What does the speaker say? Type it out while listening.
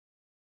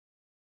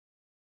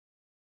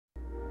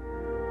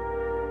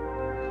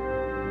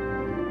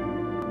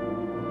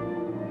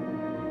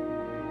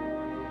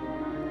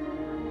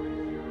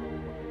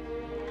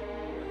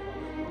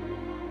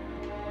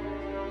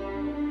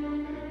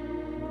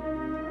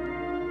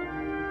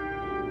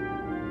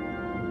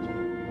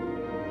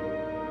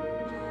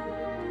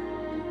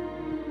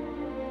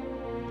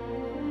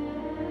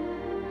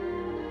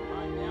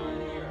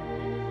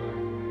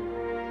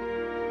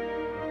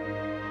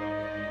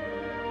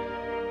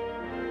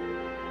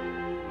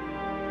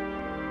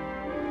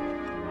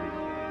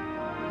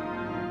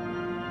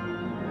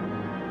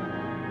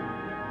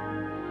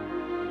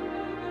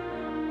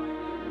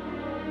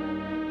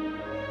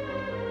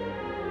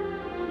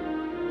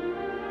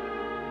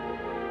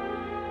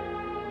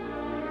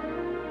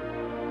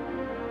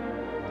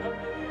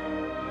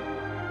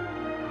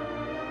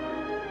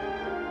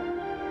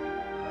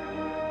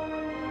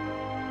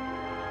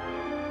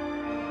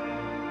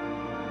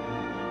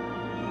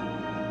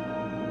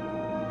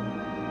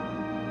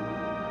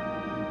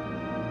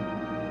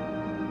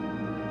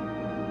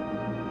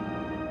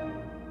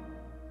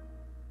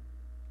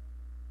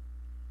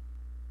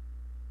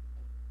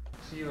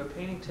you a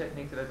painting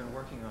technique that I've been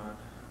working on.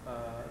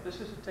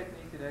 This is a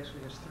technique that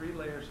actually has 3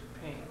 layers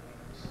of paint.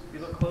 If you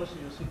look closely,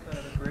 you'll see kind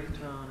of a gray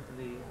tone in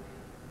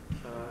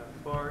the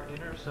far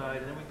inner side,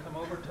 and then we come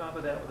over top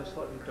of that with a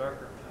slightly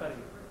darker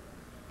putty,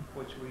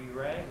 which we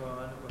rag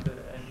on with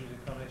and use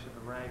a combination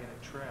of a rag and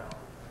a trowel.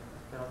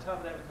 And on top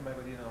of that, we come back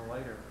with even a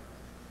lighter.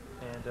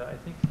 And I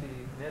think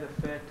the net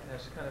effect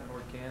has kind of an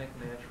organic,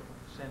 natural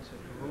sense of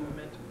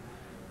movement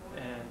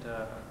and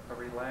a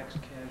relaxed,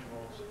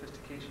 casual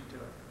sophistication to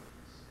it.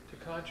 To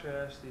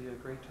contrast the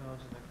gray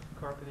tones in the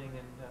carpeting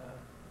and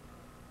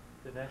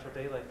the natural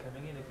daylight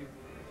coming in, if you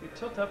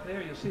tilt up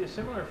there, you'll see a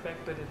similar effect,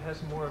 but it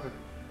has more of a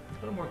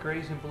little more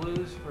grays and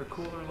blues for a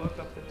cooler look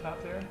up the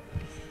top there.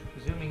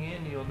 Zooming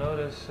in, you'll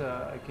notice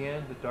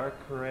again the dark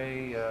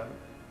gray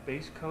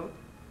base coat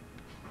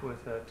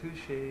with 2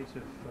 shades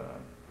of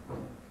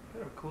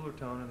kind of a cooler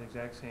tone and the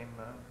exact same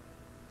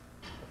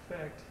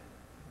effect.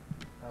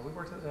 We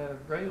worked with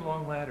very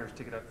long ladders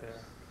to get up there.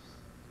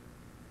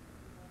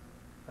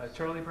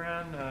 Charlie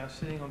Brown,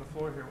 sitting on the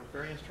floor here, was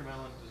very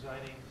instrumental in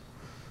designing.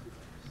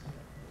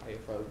 Hey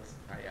folks.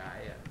 Hi.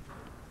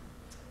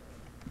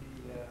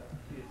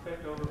 The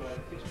effect over by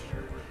the kitchen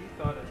area, where he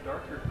thought a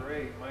darker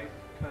gray might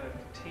kind of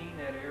contain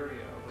that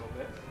area a little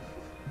bit.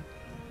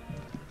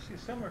 See a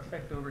similar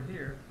effect over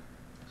here.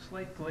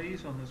 Slight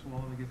glaze on this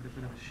wall to give it a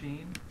bit of a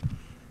sheen.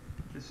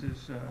 This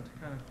is to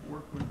kind of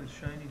work with the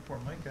shiny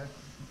formica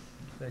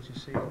that you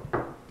see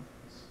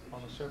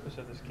on the surface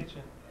of this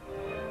kitchen.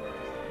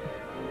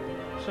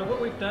 So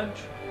what we've done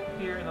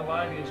here in the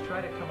lobby is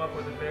try to come up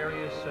with the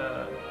various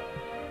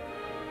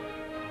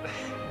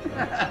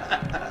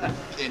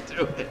Can't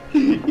do it.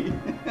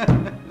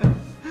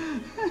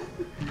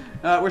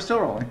 We're still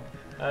rolling.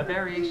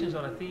 Variations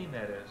on a theme,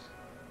 that is.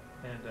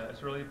 And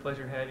it's really a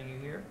pleasure having you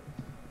here.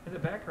 In the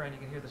background, you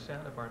can hear the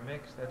sound of our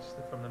mix. That's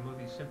from the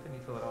movie Symphony,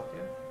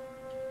 Philadelphia.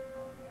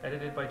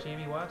 Edited by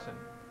Jamie Watson.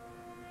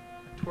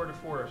 A tour de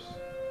force.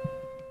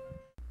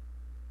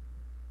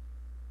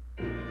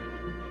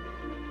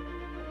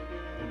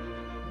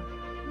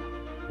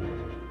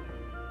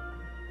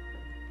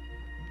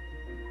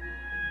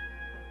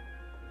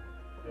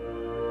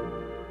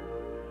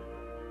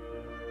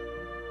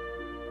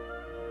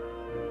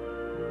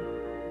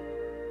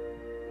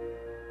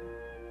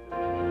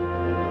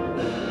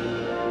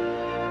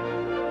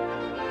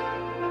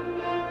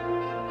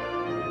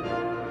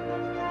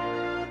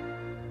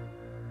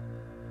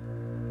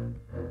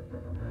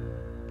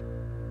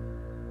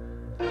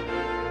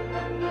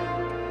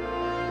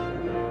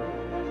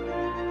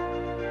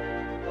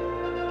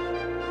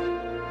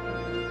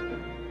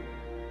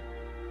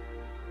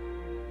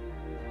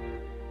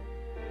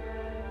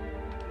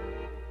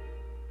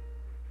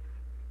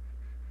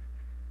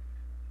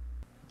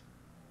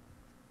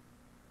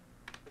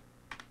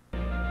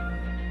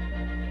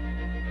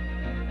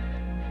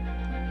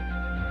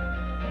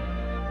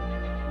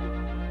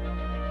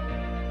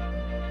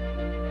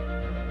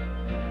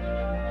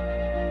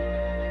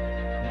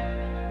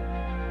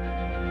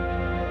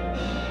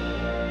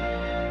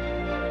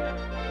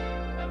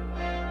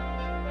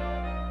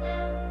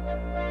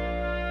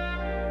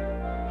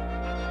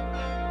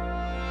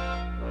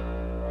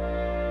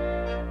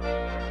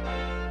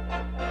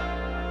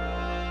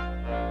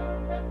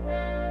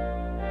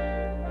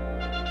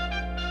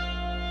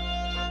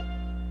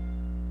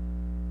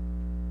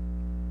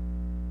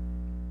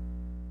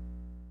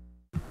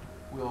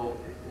 We'll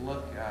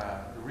look,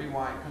 the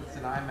rewind, because it's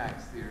an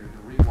IMAX theater,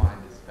 the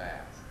rewind is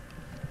fast.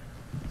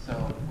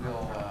 So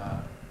we'll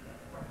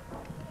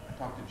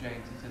talk to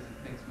James. He says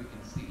he thinks we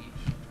can see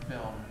each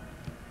film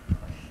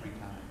 3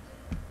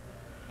 times.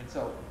 And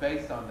so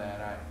based on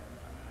that,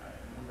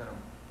 we're going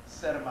to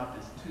set them up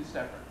as 2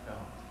 separate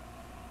films.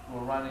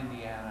 We'll run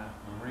Indiana,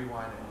 we'll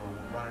rewind it, we'll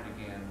run it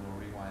again,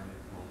 we'll rewind it,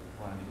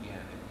 we'll run it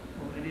again.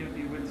 Will any of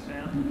you with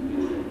sound?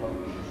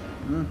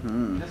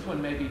 This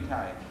one may be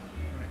tight.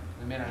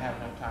 We may not have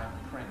enough time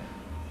to print it.